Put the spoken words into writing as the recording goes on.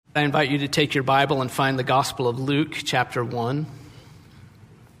I invite you to take your Bible and find the Gospel of Luke, chapter 1.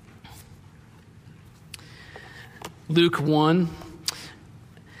 Luke 1.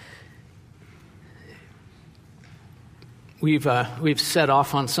 We've set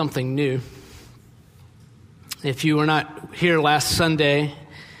off on something new. If you were not here last Sunday,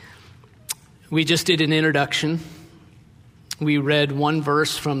 we just did an introduction. We read one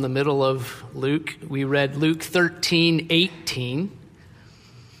verse from the middle of Luke. We read Luke 13:18.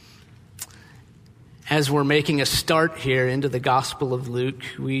 As we're making a start here into the Gospel of Luke,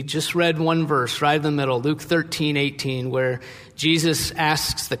 we just read one verse right in the middle, Luke 13:18, where Jesus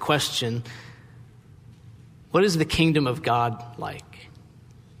asks the question, what is the kingdom of God like?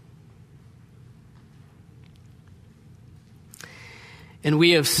 And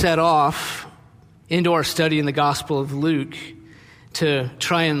we have set off into our study in the Gospel of Luke to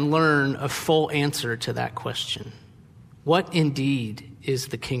try and learn a full answer to that question. What indeed is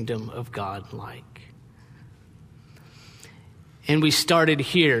the kingdom of God like? And we started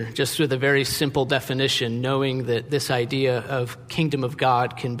here just with a very simple definition, knowing that this idea of kingdom of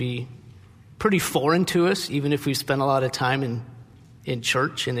God can be pretty foreign to us, even if we've spent a lot of time in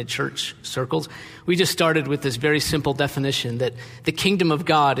church and in church circles. We just started with this very simple definition that the kingdom of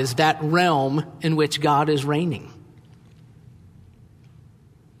God is that realm in which God is reigning.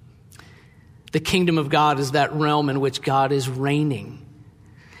 The kingdom of God is that realm in which God is reigning.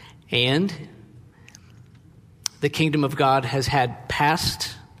 And the kingdom of God has had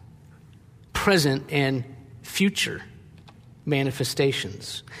past, present, and future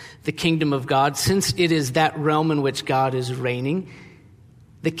manifestations. The kingdom of God, since it is that realm in which God is reigning,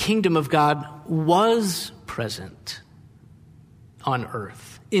 the kingdom of God was present on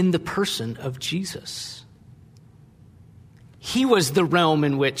earth in the person of Jesus. He was the realm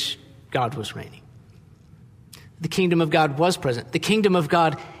in which God was reigning. The kingdom of God was present. The kingdom of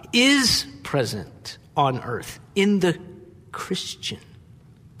God is present on earth in the Christian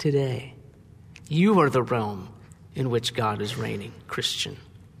today. You are the realm in which God is reigning, Christian.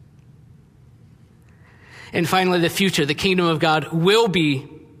 And finally, the future. The kingdom of God will be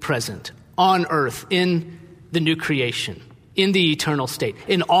present on earth in the new creation, in the eternal state,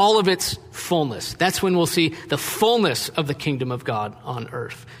 in all of its fullness. That's when we'll see the fullness of the kingdom of God on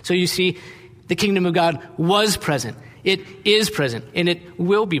earth. So you see, the kingdom of God was present. It is present, and it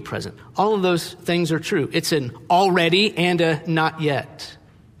will be present. All of those things are true. It's an already and a not yet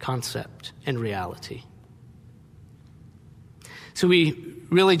concept and reality. So we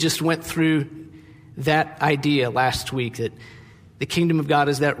really just went through that idea last week, that the kingdom of God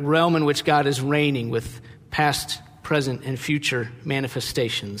is that realm in which God is reigning with past, present, and future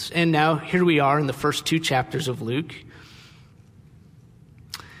manifestations. And now here we are in the first two chapters of Luke.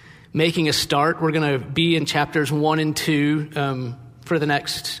 Making a start, we're going to be in chapters 1 and 2 for the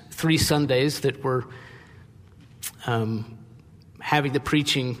next 3 Sundays that we're having the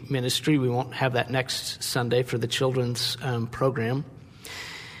preaching ministry. We won't have that next Sunday for the children's program.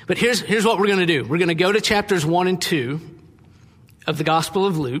 But here's what we're going to do. We're going to go to chapters 1 and 2 of the Gospel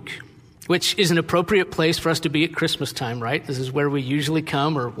of Luke, which is an appropriate place for us to be at Christmas time, right? This is where we usually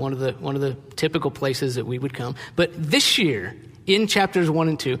come, or one of the typical places that we would come. But this year, in chapters 1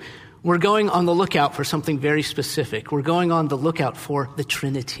 and 2, we're going on the lookout for something very specific. We're going on the lookout for the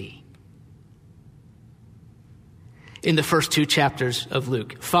Trinity. In the first 2 chapters of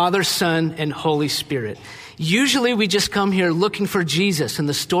Luke, Father, Son, and Holy Spirit. Usually we just come here looking for Jesus and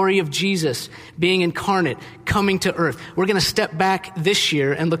the story of Jesus being incarnate, coming to earth. We're going to step back this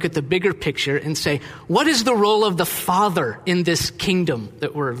year and look at the bigger picture and say, what is the role of the Father in this kingdom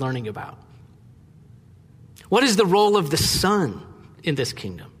that we're learning about? What is the role of the Son in this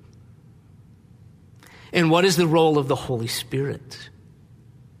kingdom? And what is the role of the Holy Spirit?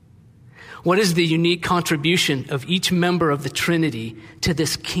 What is the unique contribution of each member of the Trinity to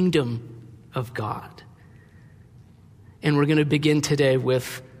this kingdom of God? And we're going to begin today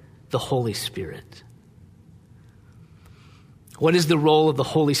with the Holy Spirit. What is the role of the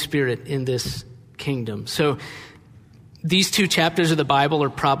Holy Spirit in this kingdom? So these 2 chapters of the Bible are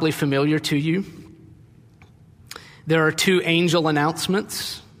probably familiar to you. There are 2 angel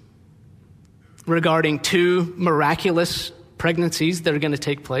announcements regarding 2 miraculous pregnancies that are going to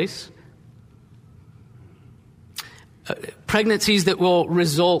take place. Pregnancies that will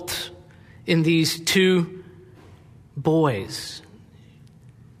result in these 2 boys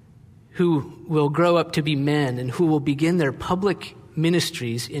who will grow up to be men and who will begin their public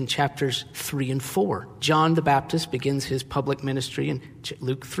ministries in chapters 3 and 4. John the Baptist begins his public ministry in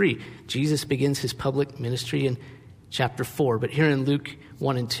Luke 3. Jesus begins his public ministry in chapter 4. But here in Luke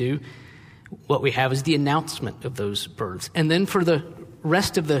 1 and 2, what we have is the announcement of those births. And then for the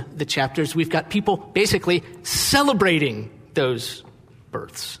rest of the chapters, we've got people basically celebrating those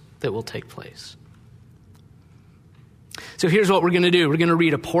births that will take place. So here's what we're going to do. We're going to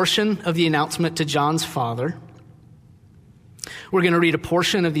read a portion of the announcement to John's father. We're going to read a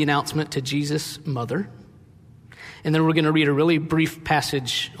portion of the announcement to Jesus' mother. And then we're going to read a really brief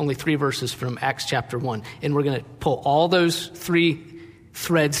passage, only 3 verses from Acts chapter 1. And we're going to pull all those 3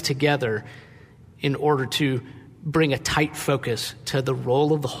 threads together in order to bring a tight focus to the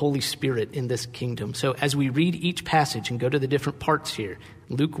role of the Holy Spirit in this kingdom. So as we read each passage and go to the different parts here,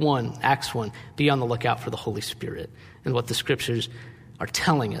 Luke 1, Acts 1, be on the lookout for the Holy Spirit and what the scriptures are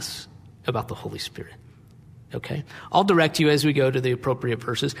telling us about the Holy Spirit. Okay? I'll direct you as we go to the appropriate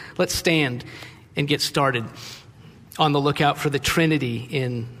verses. Let's stand and get started on the lookout for the Trinity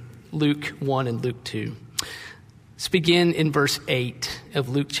in Luke 1 and Luke 2. Let's begin in verse 8 of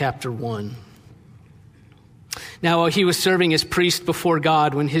Luke chapter 1. Now, while he was serving as priest before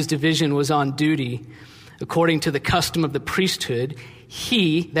God when his division was on duty, according to the custom of the priesthood,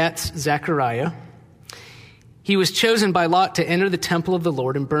 he, that's Zechariah, he was chosen by lot to enter the temple of the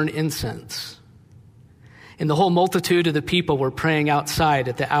Lord and burn incense. And the whole multitude of the people were praying outside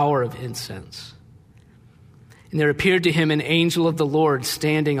at the hour of incense. And there appeared to him an angel of the Lord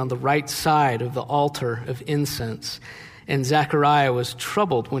standing on the right side of the altar of incense. And Zechariah was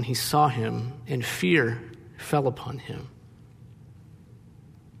troubled when he saw him, and fear fell upon him.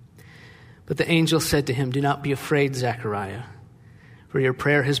 But the angel said to him, "Do not be afraid, Zechariah, for your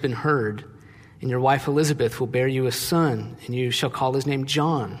prayer has been heard, and your wife Elizabeth will bear you a son, and you shall call his name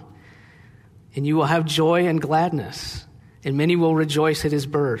John. And you will have joy and gladness, and many will rejoice at his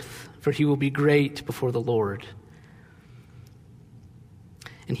birth, for he will be great before the Lord.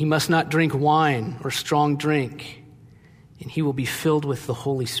 And he must not drink wine or strong drink, and he will be filled with the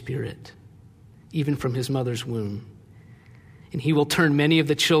Holy Spirit, even from his mother's womb. And he will turn many of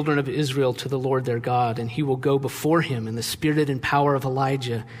the children of Israel to the Lord their God, and he will go before him in the spirit and power of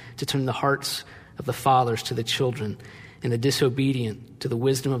Elijah to turn the hearts of the fathers to the children, and the disobedient to the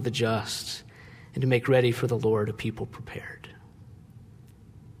wisdom of the just, and to make ready for the Lord a people prepared."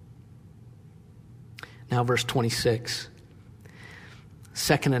 Now verse 26,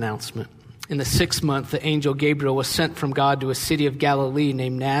 second announcement. In the 6th month, the angel Gabriel was sent from God to a city of Galilee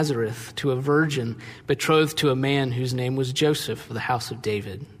named Nazareth, to a virgin betrothed to a man whose name was Joseph, of the house of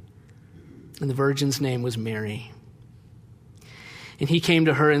David. And the virgin's name was Mary. And he came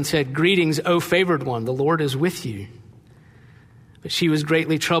to her and said, "Greetings, O favored one, the Lord is with you." But she was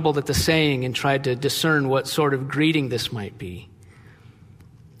greatly troubled at the saying and tried to discern what sort of greeting this might be.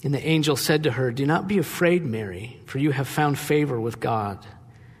 And the angel said to her, "Do not be afraid, Mary, for you have found favor with God.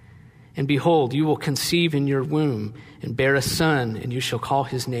 And behold, you will conceive in your womb and bear a son, and you shall call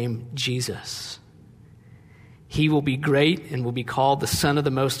his name Jesus. He will be great and will be called the Son of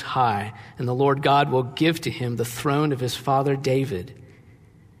the Most High, and the Lord God will give to him the throne of his father David.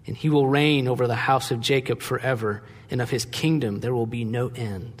 And he will reign over the house of Jacob forever, and of his kingdom there will be no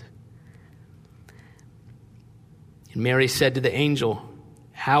end." And Mary said to the angel,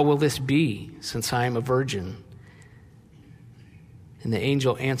 "How will this be, since I am a virgin?" And the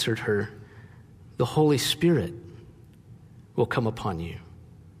angel answered her, "The Holy Spirit will come upon you,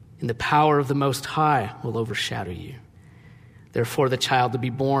 and the power of the Most High will overshadow you. Therefore the child to be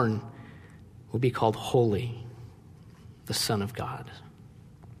born will be called Holy, the Son of God."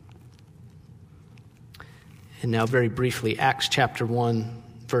 And now very briefly, Acts chapter 1,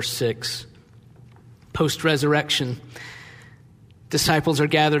 verse 6. Post-resurrection, disciples are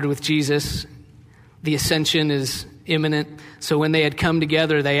gathered with Jesus. The ascension is imminent. So when they had come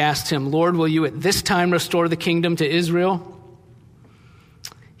together, they asked him, "Lord, will you at this time restore the kingdom to Israel?"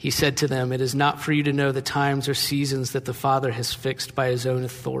 He said to them, "It is not for you to know the times or seasons that the Father has fixed by his own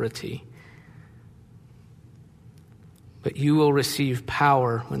authority. But you will receive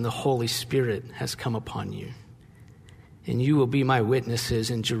power when the Holy Spirit has come upon you. And you will be my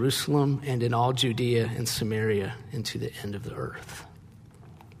witnesses in Jerusalem and in all Judea and Samaria and to the end of the earth."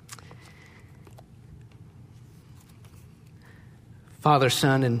 Father,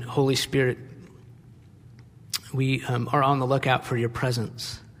 Son, and Holy Spirit, we are on the lookout for your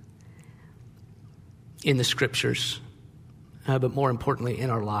presence in the scriptures, but more importantly, in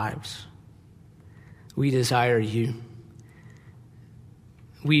our lives. We desire you.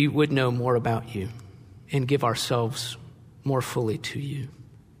 We would know more about you and give ourselves more fully to you.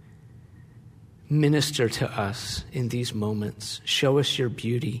 Minister to us in these moments. Show us your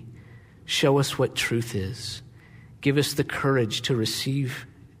beauty. Show us what truth is. Give us the courage to receive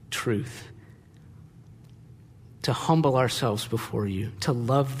truth, to humble ourselves before you, to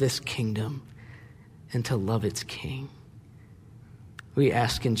love this kingdom, and to love its King. We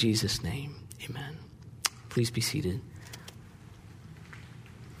ask in Jesus' name. Amen. Please be seated.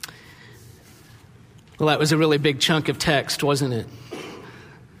 Well, that was a really big chunk of text, wasn't it?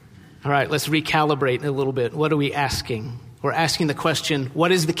 All right, let's recalibrate a little bit. What are we asking? We're asking the question,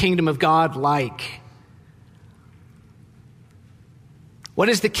 what is the kingdom of God like? What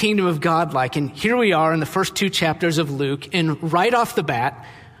is the kingdom of God like? And here we are in the first 2 chapters of Luke, and right off the bat,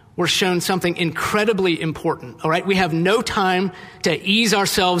 we're shown something incredibly important, all right? We have no time to ease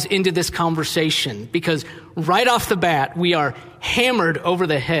ourselves into this conversation because right off the bat, we are hammered over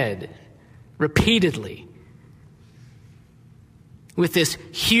the head repeatedly with this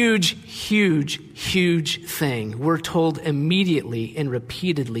huge thing. We're told immediately and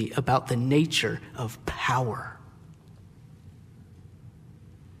repeatedly about the nature of power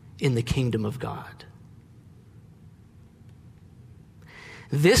in the kingdom of God.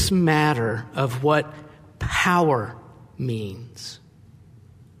 This matter of what power means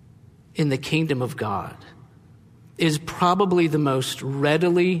in the kingdom of God is probably the most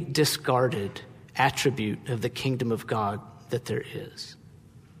readily discarded attribute of the kingdom of God that there is.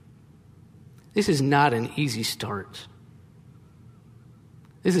 This is not an easy start.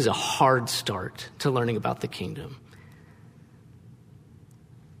 This is a hard start to learning about the kingdom.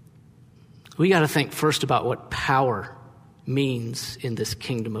 We got to think first about what power means in this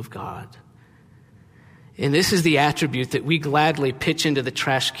kingdom of God. And this is the attribute that we gladly pitch into the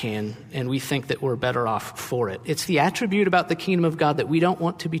trash can, and we think that we're better off for it. It's the attribute about the kingdom of God that we don't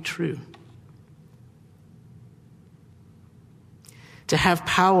want to be true. To have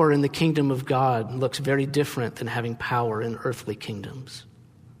power in the kingdom of God looks very different than having power in earthly kingdoms.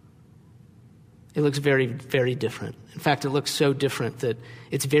 It looks very, very different. In fact, it looks so different that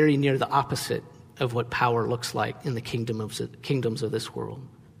it's very near the opposite of what power looks like in the kingdoms of this world.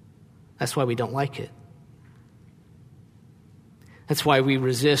 That's why we don't like it. That's why we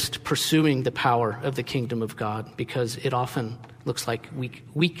resist pursuing the power of the kingdom of God, because it often looks like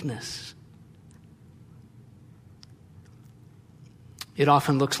weakness. It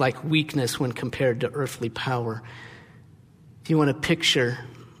often looks like weakness when compared to earthly power. If you want a picture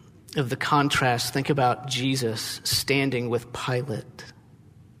of the contrast, think about Jesus standing with Pilate.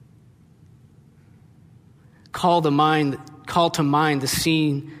 Call to mind the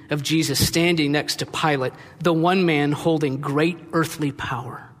scene of Jesus standing next to Pilate, the one man holding great earthly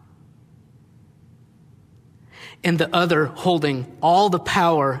power, and the other holding all the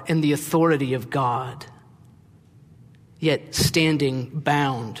power and the authority of God, yet standing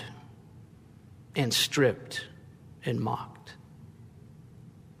bound and stripped and mocked.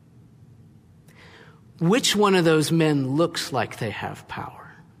 Which one of those men looks like they have power?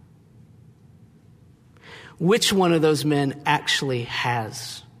 Which one of those men actually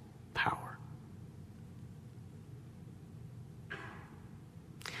has power?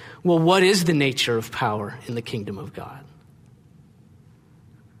 Well, what is the nature of power in the kingdom of God?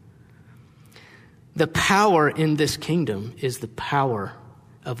 The power in this kingdom is the power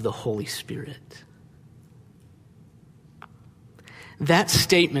of the Holy Spirit. That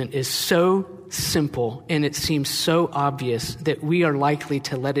statement is so simple and it seems so obvious that we are likely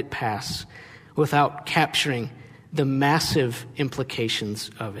to let it pass without capturing the massive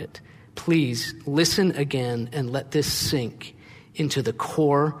implications of it. Please listen again and let this sink into the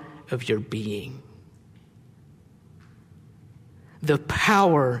core of your being. The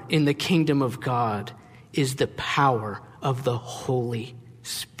power in the kingdom of God is the power of the Holy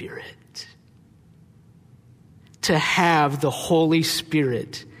Spirit. To have the Holy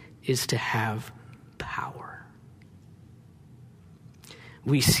Spirit is to have power.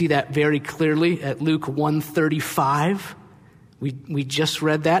 We see that very clearly at Luke 1:35. We just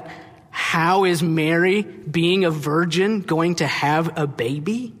read that. How is Mary, being a virgin, going to have a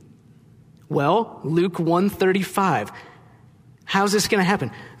baby? Well, Luke 1:35. How's this going to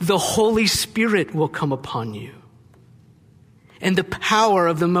happen? The Holy Spirit will come upon you, and the power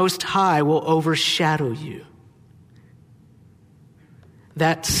of the Most High will overshadow you.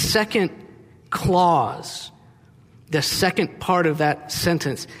 That second clause, the second part of that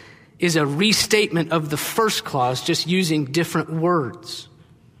sentence, is a restatement of the first clause, just using different words.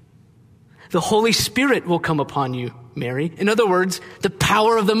 The Holy Spirit will come upon you, Mary. In other words, the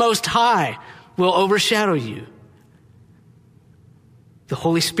power of the Most High will overshadow you. The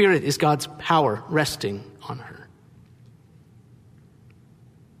Holy Spirit is God's power resting on her.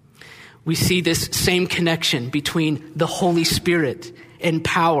 We see this same connection between the Holy Spirit and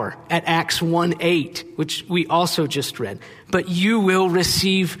power at Acts 1:8, which we also just read. But you will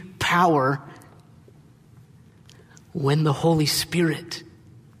receive power when the Holy Spirit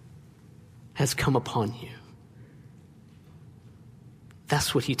has come upon you.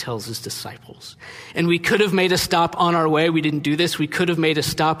 That's what he tells his disciples. And we could have made a stop on our way. We didn't do this. We could have made a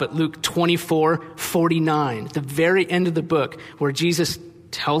stop at Luke 24:49, the very end of the book, where Jesus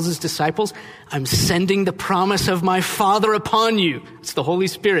tells his disciples, I'm sending the promise of my Father upon you. It's the Holy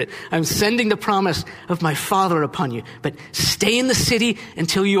Spirit. I'm sending the promise of my Father upon you. But stay in the city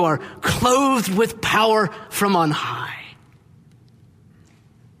until you are clothed with power from on high.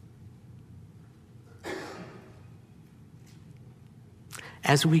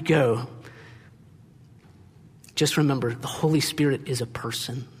 As we go, just remember the Holy Spirit is a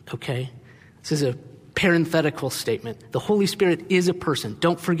person, okay? This is a parenthetical statement. The Holy Spirit is a person.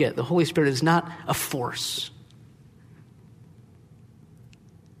 Don't forget, the Holy Spirit is not a force.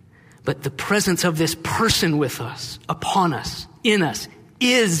 But the presence of this person with us, upon us, in us,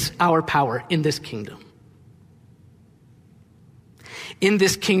 is our power in this kingdom. In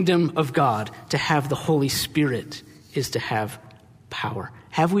this kingdom of God, to have the Holy Spirit is to have power.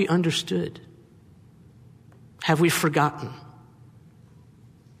 Have we understood? Have we forgotten?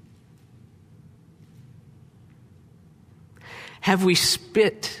 Have we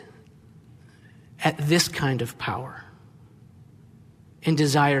spit at this kind of power and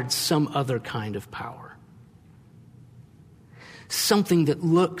desired some other kind of power? Something that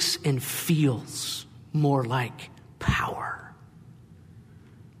looks and feels more like power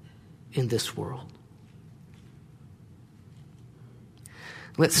in this world.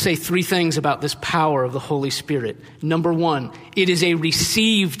 Let's say three things about this power of the Holy Spirit. Number one, it is a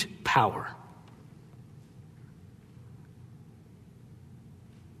received power.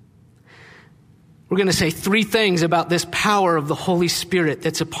 We're going to say three things about this power of the Holy Spirit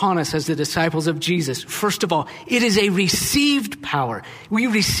that's upon us as the disciples of Jesus. First of all, it is a received power. We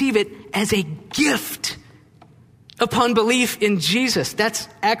receive it as a gift upon belief in Jesus. That's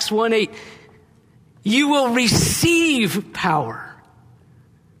Acts 1:8. You will receive power.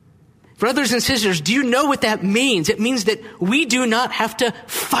 Brothers and sisters, do you know what that means? It means that we do not have to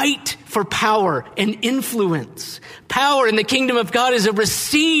fight for power and influence. Power in the kingdom of God is a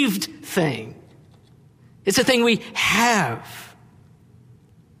received thing. It's a thing we have.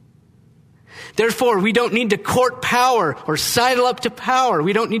 Therefore, we don't need to court power or sidle up to power.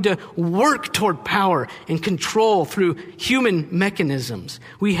 We don't need to work toward power and control through human mechanisms.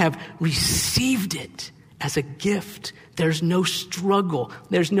 We have received it as a gift. There's no struggle.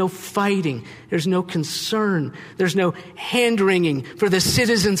 There's no fighting. There's no concern. There's no hand-wringing for the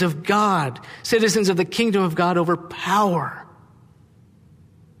citizens of God, citizens of the kingdom of God over power.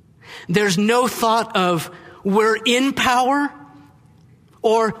 There's no thought of we're in power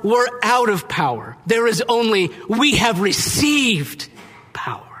or we're out of power. There is only we have received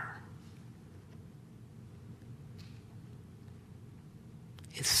power.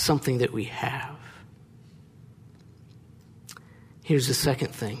 It's something that we have. Here's the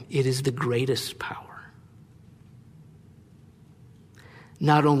second thing. It is the greatest power.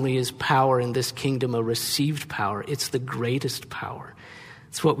 Not only is power in this kingdom a received power, it's the greatest power.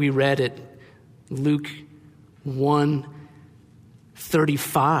 It's what we read at Luke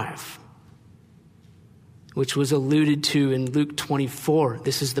 1:35, which was alluded to in Luke 24.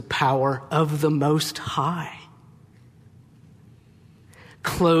 This is the power of the Most High.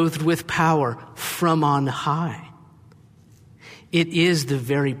 Clothed with power from on high. It is the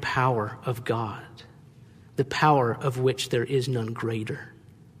very power of God, the power of which there is none greater.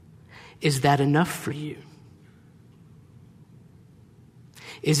 Is that enough for you?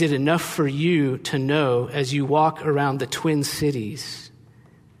 Is it enough for you to know as you walk around the Twin Cities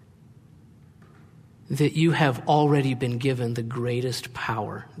that you have already been given the greatest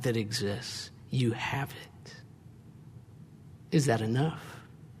power that exists? You have it. Is that enough?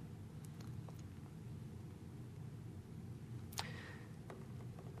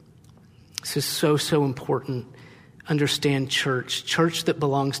 This is so important. Understand church that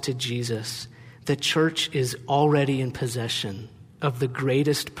belongs to Jesus. The church is already in possession of the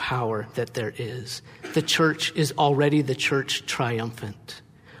greatest power that there is. The church is already the church triumphant.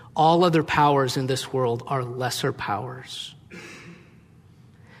 All other powers in this world are lesser powers.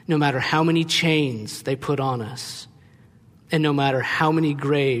 No matter how many chains they put on us, and no matter how many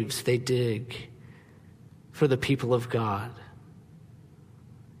graves they dig for the people of God,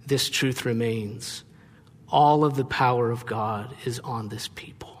 this truth remains. All of the power of God is on this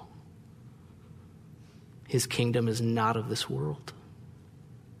people. His kingdom is not of this world.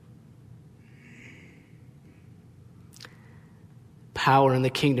 Power in the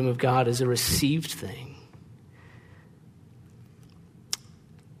kingdom of God is a received thing.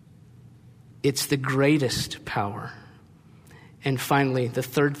 It's the greatest power. And finally, the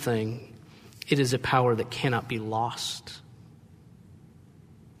third thing, it is a power that cannot be lost.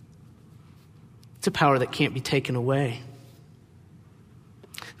 It's a power that can't be taken away.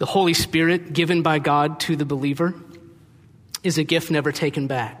 The Holy Spirit given by God to the believer is a gift never taken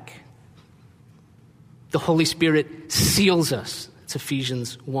back. The Holy Spirit seals us. It's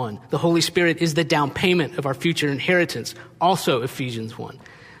Ephesians 1. The Holy Spirit is the down payment of our future inheritance. Also Ephesians 1.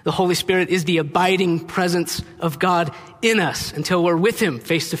 The Holy Spirit is the abiding presence of God in us until we're with him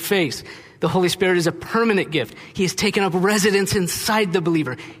face to face. The Holy Spirit is a permanent gift. He has taken up residence inside the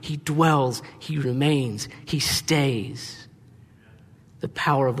believer. He dwells, he remains, he stays. The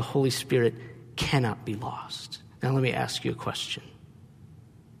power of the Holy Spirit cannot be lost. Now let me ask you a question.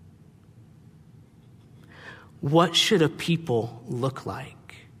 What should a people look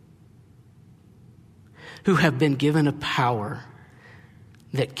like who have been given a power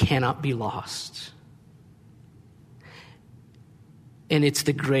that cannot be lost? And it's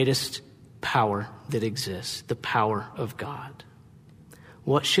the greatest power that exists, the power of God.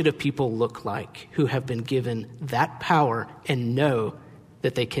 What should a people look like who have been given that power and know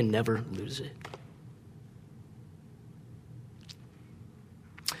that they can never lose it?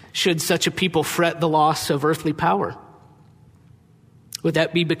 Should such a people fret the loss of earthly power? Would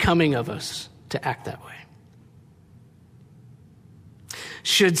that be becoming of us to act that way?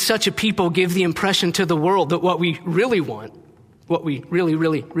 Should such a people give the impression to the world that what we really want, what we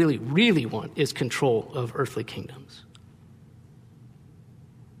really want is control of earthly kingdoms?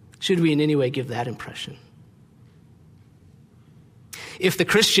 Should we in any way give that impression? If the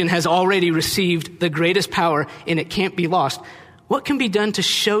Christian has already received the greatest power and it can't be lost, what can be done to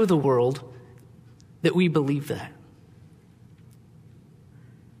show the world that we believe that?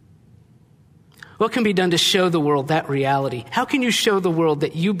 What can be done to show the world that reality? How can you show the world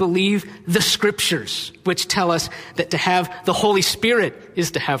that you believe the scriptures, which tell us that to have the Holy Spirit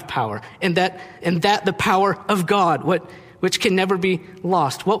is to have power, and that the power of God, which can never be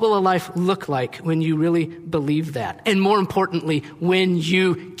lost? What will a life look like when you really believe that? And more importantly, when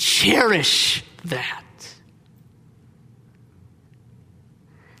you cherish that.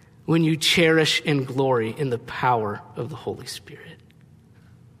 When you cherish and glory in the power of the Holy Spirit.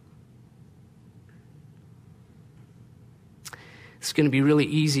 It's going to be really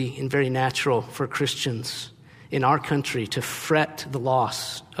easy and very natural for Christians in our country to fret the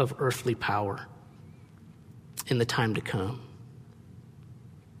loss of earthly power in the time to come.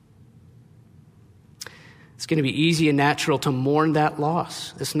 It's going to be easy and natural to mourn that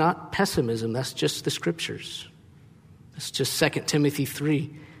loss. It's not pessimism, that's just the scriptures. It's just 2 Timothy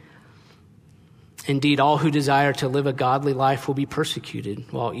 3. Indeed, all who desire to live a godly life will be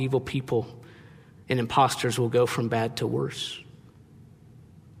persecuted, while evil people and impostors will go from bad to worse.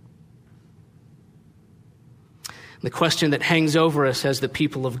 The question that hangs over us as the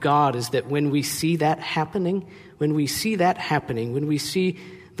people of God is that when we see that happening, when we see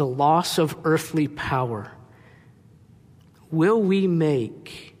the loss of earthly power, will we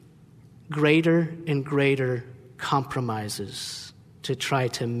make greater and greater compromises to try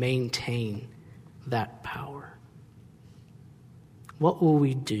to maintain that power? What will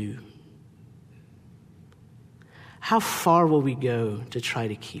we do? How far will we go to try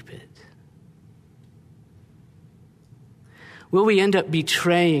to keep it? Will we end up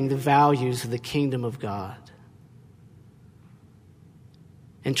betraying the values of the kingdom of God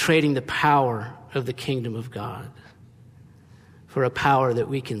and trading the power of the kingdom of God for a power that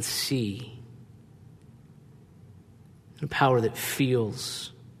we can see, a power that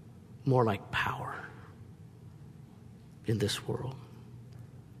feels more like power in this world?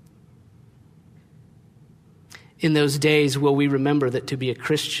 In those days, will we remember that to be a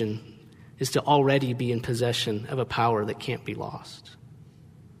Christian is to already be in possession of a power that can't be lost?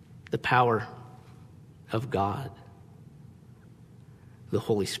 The power of God, the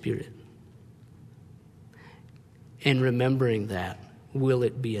Holy Spirit. And remembering that, will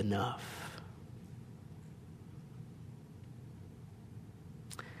it be enough?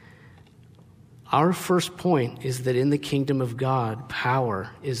 Our first point is that in the kingdom of God,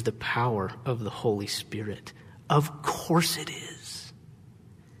 power is the power of the Holy Spirit. Of course it is.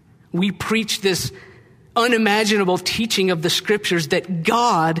 We preach this unimaginable teaching of the scriptures that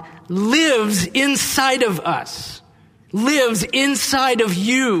God lives inside of us, lives inside of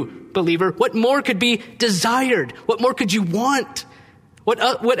you, believer. What more could be desired? What more could you want?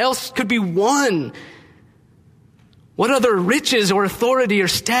 What else could be won? What other riches or authority or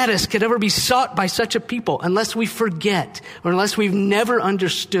status could ever be sought by such a people unless we forget or unless we've never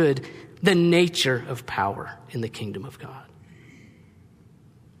understood the nature of power in the kingdom of God?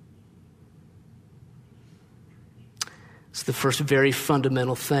 It's the first very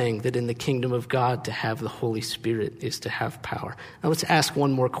fundamental thing, that in the kingdom of God, to have the Holy Spirit is to have power. Now let's ask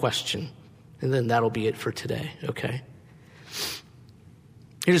one more question And then that'll be it for today, okay?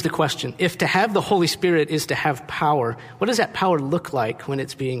 Here's the question. If to have the Holy Spirit is to have power, what does that power look like when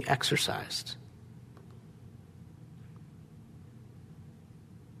it's being exercised?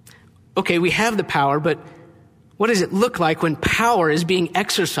 Okay, we have the power, but what does it look like when power is being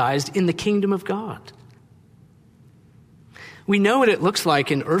exercised in the kingdom of God? We know what it looks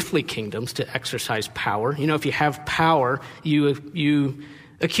like in earthly kingdoms to exercise power. You know, if you have power, you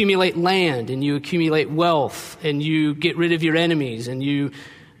accumulate land and you accumulate wealth and you get rid of your enemies and you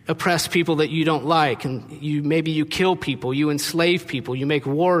oppress people that you don't like and maybe you kill people, you enslave people, you make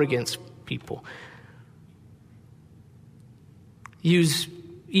war against people. Use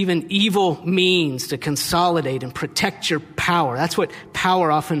even evil means to consolidate and protect your power. That's what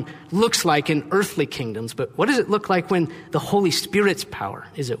power often looks like in earthly kingdoms. But what does it look like when the Holy Spirit's power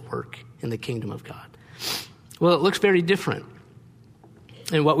is at work in the kingdom of God? Well, it looks very different.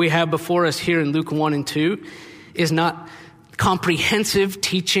 And what we have before us here in Luke 1 and 2 is not comprehensive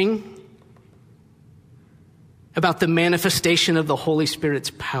teaching about the manifestation of the Holy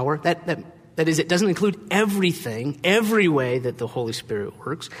Spirit's power. That is, it doesn't include everything, every way that the Holy Spirit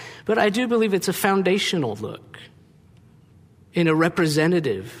works. But I do believe it's a foundational look, and a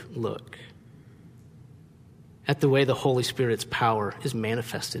representative look at the way the Holy Spirit's power is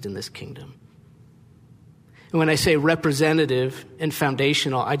manifested in this kingdom. And when I say representative and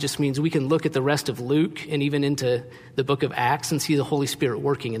foundational, I just means we can look at the rest of Luke and even into the book of Acts and see the Holy Spirit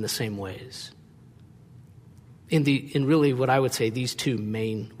working in the same ways. In really what I would say these two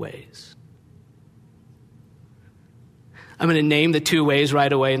main ways. I'm going to name the two ways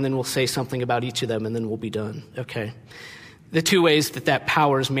right away, and then we'll say something about each of them, and then we'll be done, okay? The two ways that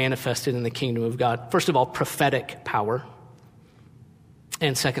power is manifested in the kingdom of God. First of all, prophetic power.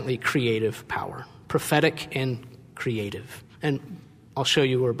 And secondly, creative power. Prophetic and creative. And I'll show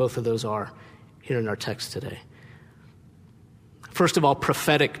you where both of those are here in our text today. First of all,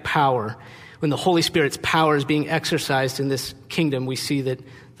 prophetic power. When the Holy Spirit's power is being exercised in this kingdom, we see that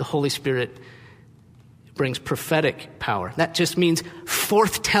the Holy Spirit brings prophetic power. That just means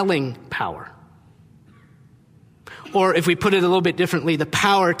forth-telling power. Or if we put it a little bit differently, the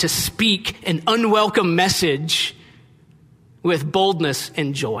power to speak an unwelcome message with boldness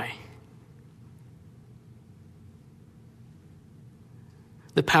and joy.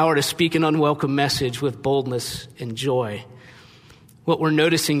 The power to speak an unwelcome message with boldness and joy. What we're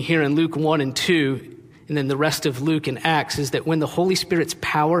noticing here in Luke 1 and 2, and then the rest of Luke and Acts, is that when the Holy Spirit's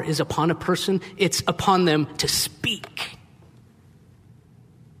power is upon a person, it's upon them to speak.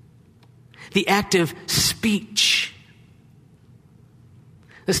 The act of speech.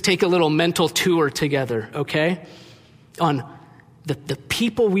 Let's take a little mental tour together, okay? On the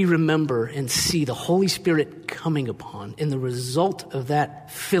people we remember and see the Holy Spirit coming upon, and the result of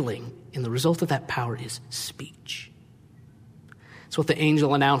that filling, and the result of that power is speech. It's what the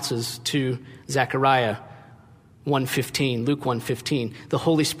angel announces to Zechariah 1:15, Luke 1:15. The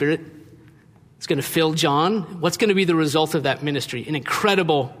Holy Spirit is going to fill John. What's going to be the result of that ministry? An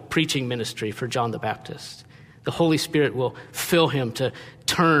incredible preaching ministry for John the Baptist. The Holy Spirit will fill him to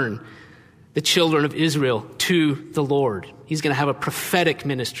turn the children of Israel to the Lord. He's going to have a prophetic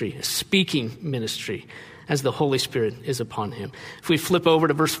ministry, a speaking ministry, as the Holy Spirit is upon him. If we flip over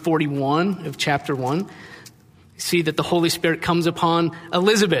to verse 41 of chapter 1, see that the Holy Spirit comes upon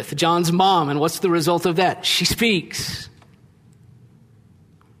Elizabeth, John's mom, and what's the result of that? She speaks.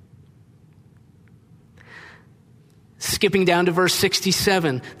 Skipping down to verse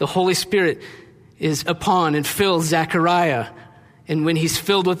 67, the Holy Spirit is upon and fills Zechariah, and when he's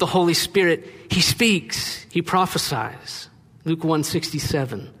filled with the Holy Spirit, he speaks, he prophesies. Luke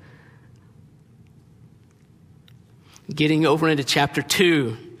 1:67. Getting over into chapter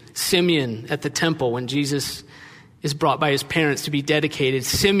 2, Simeon at the temple when Jesus is brought by his parents to be dedicated.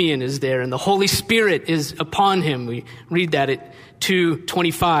 Simeon is there, and the Holy Spirit is upon him. We read that at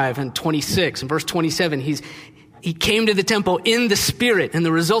 2:25 and 26. In verse 27, he came to the temple in the Spirit, and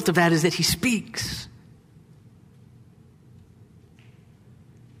the result of that is that he speaks.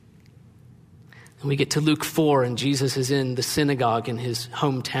 And we get to Luke 4, and Jesus is in the synagogue in his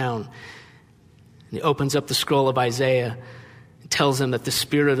hometown. And he opens up the scroll of Isaiah and tells them that the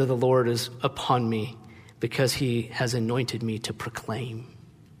Spirit of the Lord is upon me because he has anointed me to proclaim.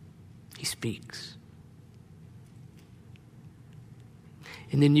 He speaks.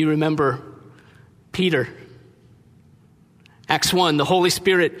 And then you remember Peter. Acts 1, the Holy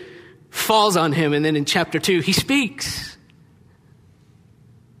Spirit falls on him, and then in chapter 2, he speaks.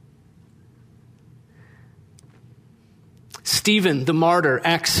 Stephen, the martyr,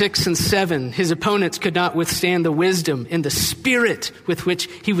 Acts 6 and 7, his opponents could not withstand the wisdom and the spirit with which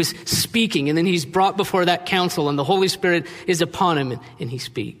he was speaking. And then he's brought before that council, and the Holy Spirit is upon him, and he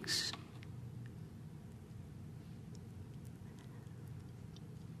speaks.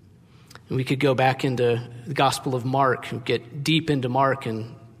 And we could go back into the Gospel of Mark and get deep into Mark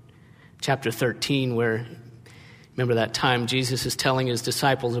in chapter 13, where, remember that time Jesus is telling his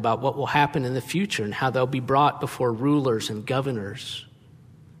disciples about what will happen in the future and how they'll be brought before rulers and governors.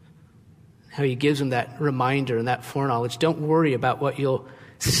 How he gives them that reminder and that foreknowledge. Don't worry about what you'll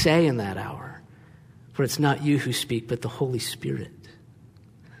say in that hour, for it's not you who speak, but the Holy Spirit.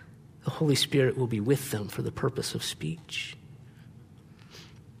 The Holy Spirit will be with them for the purpose of speech.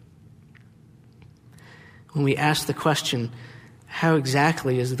 When we ask the question, how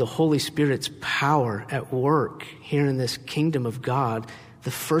exactly is the Holy Spirit's power at work here in this kingdom of God?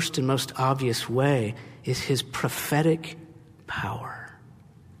 The first and most obvious way is his prophetic power.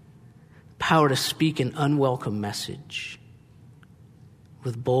 Power to speak an unwelcome message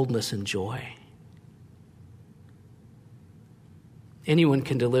with boldness and joy. Anyone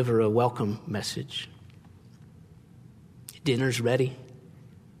can deliver a welcome message. Dinner's ready.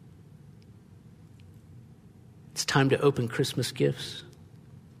 It's time to open Christmas gifts.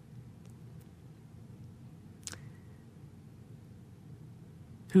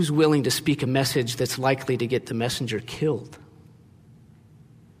 Who's willing to speak a message that's likely to get the messenger killed?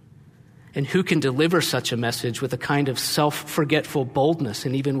 And who can deliver such a message with a kind of self-forgetful boldness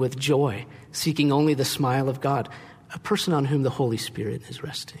and even with joy, seeking only the smile of God? A person on whom the Holy Spirit is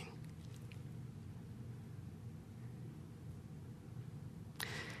resting.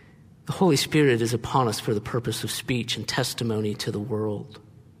 The Holy Spirit is upon us for the purpose of speech and testimony to the world.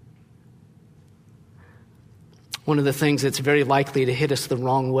 One of the things that's very likely to hit us the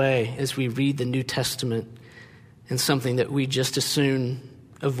wrong way as we read the New Testament, and something that we just as soon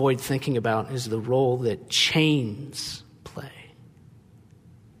avoid thinking about, is the role that chains play.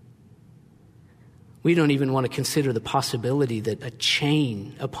 We don't even want to consider the possibility that a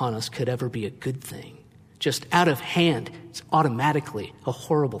chain upon us could ever be a good thing. Just out of hand, it's automatically a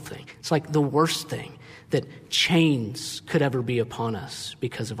horrible thing. It's like the worst thing that chains could ever be upon us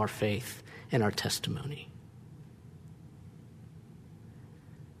because of our faith and our testimony.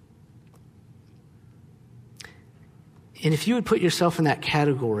 And if you would put yourself in that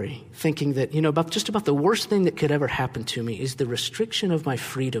category, thinking that, about the worst thing that could ever happen to me is the restriction of my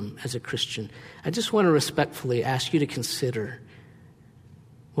freedom as a Christian, I just want to respectfully ask you to consider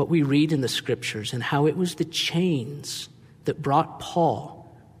what we read in the scriptures and how it was the chains that brought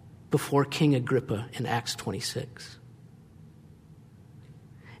Paul before King Agrippa in Acts 26.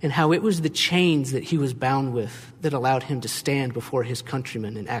 And how it was the chains that he was bound with that allowed him to stand before his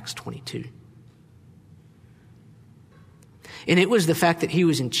countrymen in Acts 22. And it was the fact that he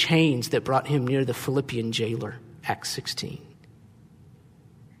was in chains that brought him near the Philippian jailer, Acts 16.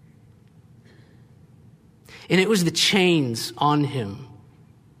 And it was the chains on him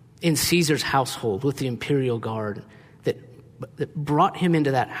in Caesar's household with the imperial guard that brought him into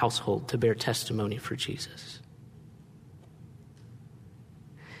that household to bear testimony for Jesus.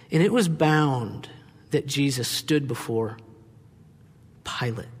 And it was bound that Jesus stood before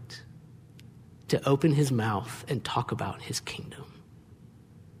Pilate to open his mouth and talk about his kingdom.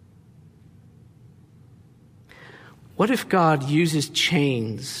 What if God uses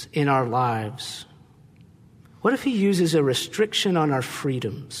chains in our lives? What if he uses a restriction on our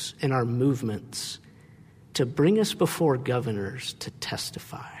freedoms and our movements to bring us before governors to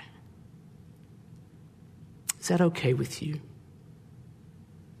testify? Is that okay with you?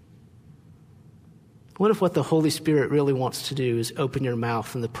 What if what the Holy Spirit really wants to do is open your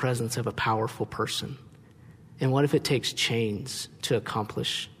mouth in the presence of a powerful person? And what if it takes chains to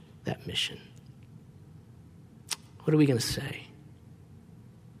accomplish that mission? What are we going to say?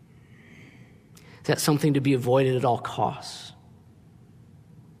 Is that something to be avoided at all costs?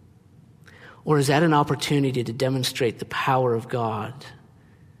 Or is that an opportunity to demonstrate the power of God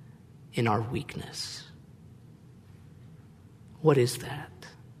in our weakness? What is that?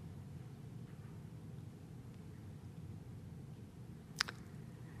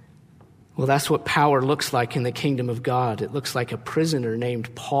 Well, that's what power looks like in the kingdom of God. It looks like a prisoner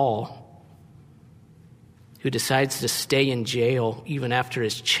named Paul who decides to stay in jail even after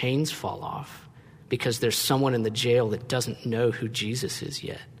his chains fall off because there's someone in the jail that doesn't know who Jesus is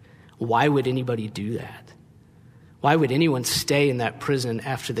yet. Why would anybody do that? Why would anyone stay in that prison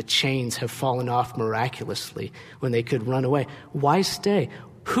after the chains have fallen off miraculously when they could run away? Why stay?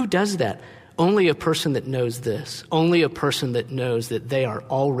 Who does that? Only a person that knows this. Only a person that knows that they are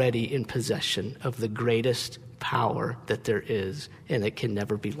already in possession of the greatest power that there is, and it can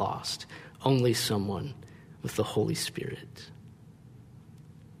never be lost. Only someone with the Holy Spirit.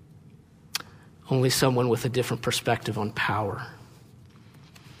 Only someone with a different perspective on power.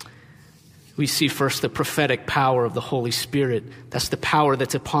 We see first the prophetic power of the Holy Spirit. That's the power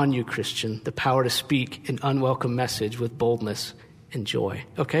that's upon you, Christian. The power to speak an unwelcome message with boldness and joy.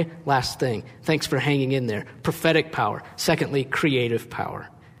 Okay, last thing. Thanks for hanging in there. Prophetic power. Secondly, creative power.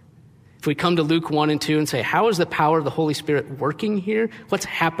 If we come to Luke 1 and 2 and say, how is the power of the Holy Spirit working here? What's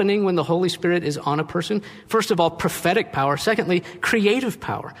happening when the Holy Spirit is on a person? First of all, prophetic power. Secondly, creative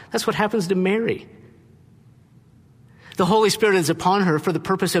power. That's what happens to Mary. The Holy Spirit is upon her for the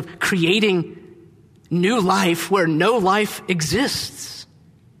purpose of creating new life where no life exists.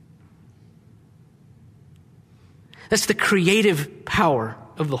 That's the creative power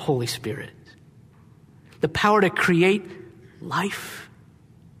of the Holy Spirit. The power to create life.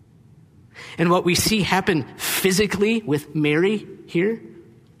 And what we see happen physically with Mary here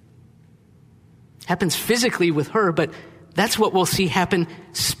happens physically with her, but that's what we'll see happen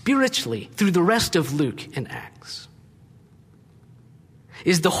spiritually through the rest of Luke and Acts.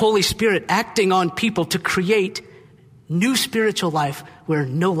 Is the Holy Spirit acting on people to create new spiritual life where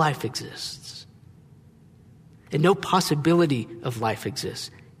no life exists. And no possibility of life exists,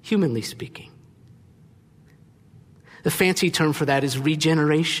 humanly speaking. The fancy term for that is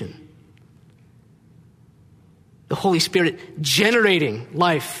regeneration. The Holy Spirit generating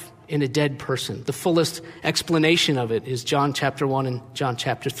life in a dead person. The fullest explanation of it is John chapter 1 and John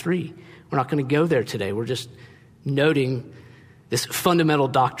chapter 3. We're not going to go there today. We're just noting this fundamental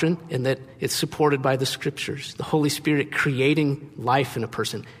doctrine and that it's supported by the scriptures. The Holy Spirit creating life in a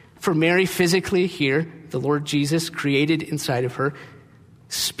person. For Mary, physically here, the Lord Jesus created inside of her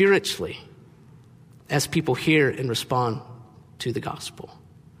spiritually as people hear and respond to the gospel.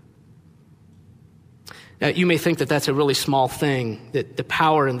 Now, you may think that that's a really small thing, that the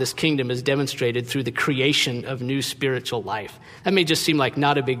power in this kingdom is demonstrated through the creation of new spiritual life. That may just seem like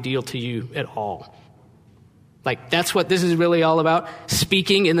not a big deal to you at all. Like, that's what this is really all about,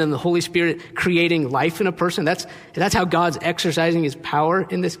 speaking and then the Holy Spirit creating life in a person. That's how God's exercising his power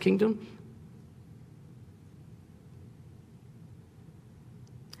in this kingdom.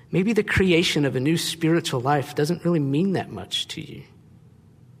 Maybe the creation of a new spiritual life doesn't really mean that much to you.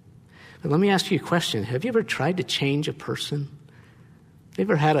 But let me ask you a question. Have you ever tried to change a person? Have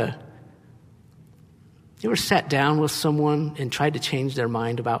you ever sat down with someone and tried to change their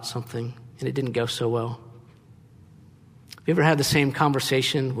mind about something and it didn't go so well? Have you ever had the same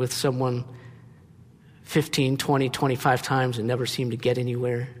conversation with someone 15, 20, 25 times and never seemed to get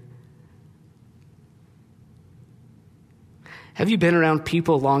anywhere? Have you been around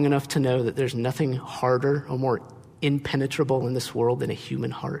people long enough to know that there's nothing harder or more impenetrable in this world than a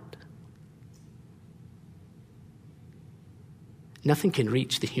human heart? Nothing can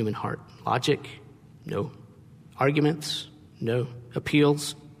reach the human heart. Logic, no. Arguments, no.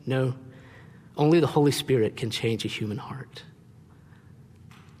 Appeals, no. Only the Holy Spirit can change a human heart.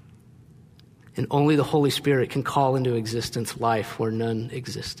 And only the Holy Spirit can call into existence life where none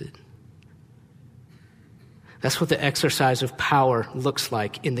existed. That's what the exercise of power looks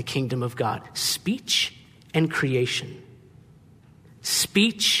like in the kingdom of God. Speech and creation.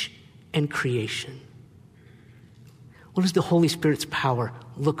 Speech and creation. What does the Holy Spirit's power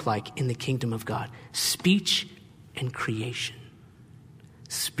look like in the kingdom of God? Speech and creation.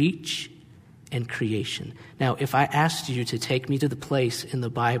 Speech and creation. Now, if I asked you to take me to the place in the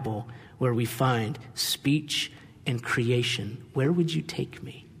Bible where we find speech and creation, where would you take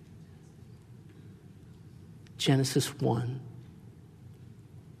me? Genesis 1.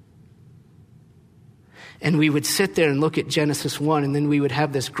 And we would sit there and look at Genesis 1, and then we would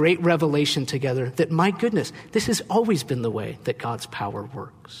have this great revelation together that, my goodness, this has always been the way that God's power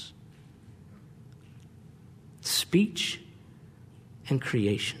works. Speech and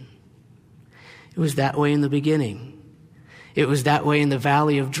creation. It was that way in the beginning. It was that way in the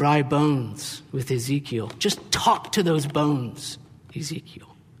valley of dry bones with Ezekiel. Just talk to those bones,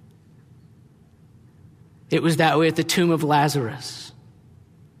 Ezekiel. It was that way at the tomb of Lazarus.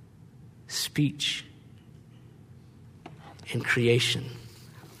 Speech and creation.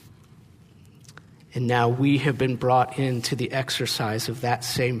 And now we have been brought into the exercise of that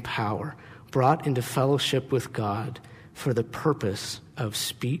same power, brought into fellowship with God for the purpose of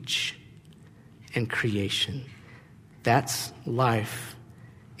speech and creation. That's life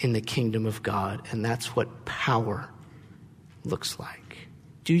in the kingdom of God, and that's what power looks like.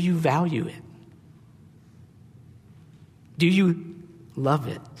 Do you value it? Do you love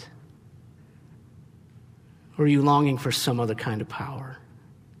it? Or are you longing for some other kind of power?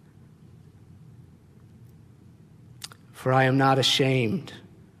 For I am not ashamed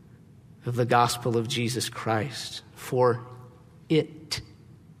of the gospel of Jesus Christ, for it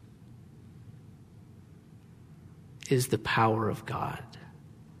is the power of God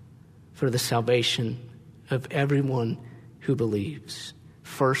for the salvation of everyone who believes,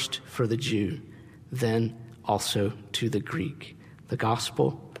 first for the Jew, then also to the Greek. The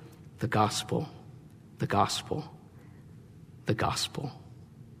gospel, the gospel, the gospel, the gospel.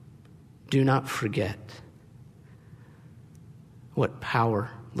 Do not forget what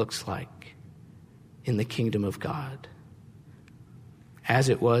power looks like in the kingdom of God. As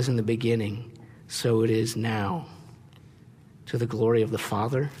it was in the beginning, so it is now, to the glory of the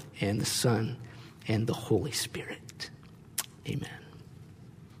Father and the Son and the Holy Spirit. Amen.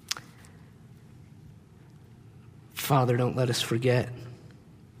 Father, don't let us forget.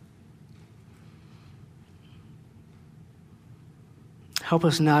 Help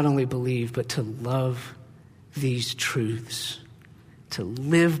us not only believe, but to love these truths, to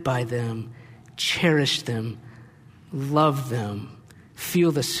live by them, cherish them, love them,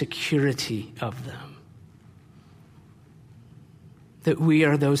 feel the security of them. That we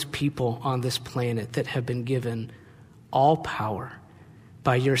are those people on this planet that have been given all power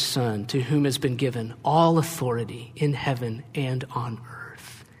by your Son, to whom has been given all authority in heaven and on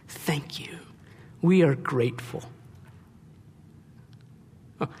earth. Thank you. We are grateful.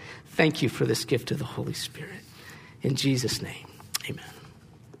 Thank you for this gift of the Holy Spirit. In Jesus' name, amen.